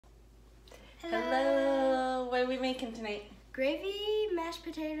Hello. What are we making tonight? Gravy, mashed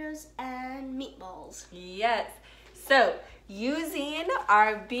potatoes, and meatballs. Yes. So, using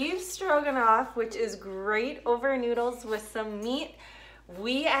our beef stroganoff, which is great over noodles with some meat,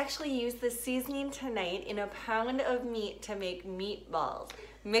 we actually used the seasoning tonight in a pound of meat to make meatballs.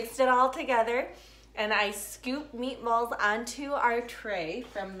 Mixed it all together, and I scooped meatballs onto our tray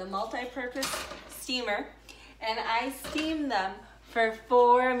from the multi-purpose steamer, and I steamed them for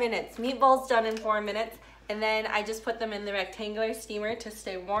 4 minutes. Meatballs done in 4 minutes, and then I just put them in the rectangular steamer to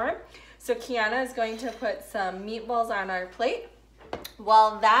stay warm. So Kiana is going to put some meatballs on our plate.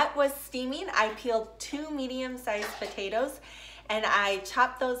 While that was steaming, I peeled 2 medium-sized potatoes, and I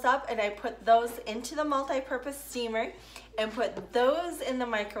chopped those up, and I put those into the multi-purpose steamer and put those in the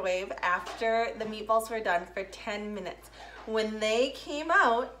microwave after the meatballs were done for 10 minutes. When they came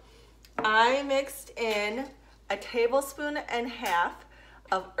out, I mixed in a tablespoon and a half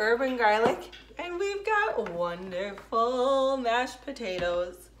of herb and garlic, and we've got wonderful mashed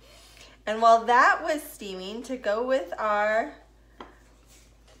potatoes. And while that was steaming, to go with our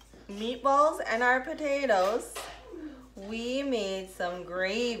meatballs and our potatoes, we made some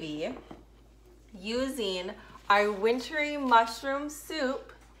gravy using our wintry mushroom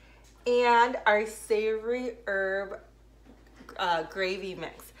soup and our savory herb gravy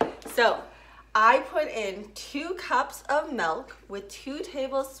mix. So I put in 2 cups of milk with 2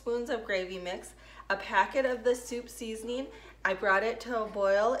 tablespoons of gravy mix, a packet of the soup seasoning. I brought it to a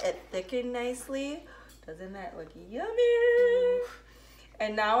boil. It thickened nicely. Doesn't that look yummy?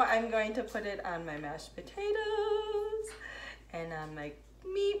 And now I'm going to put it on my mashed potatoes and on my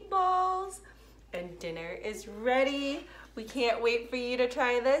meatballs. And dinner is ready. We can't wait for you to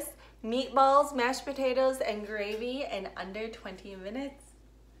try this. Meatballs, mashed potatoes, and gravy in under 20 minutes.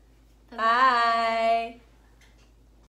 Bye.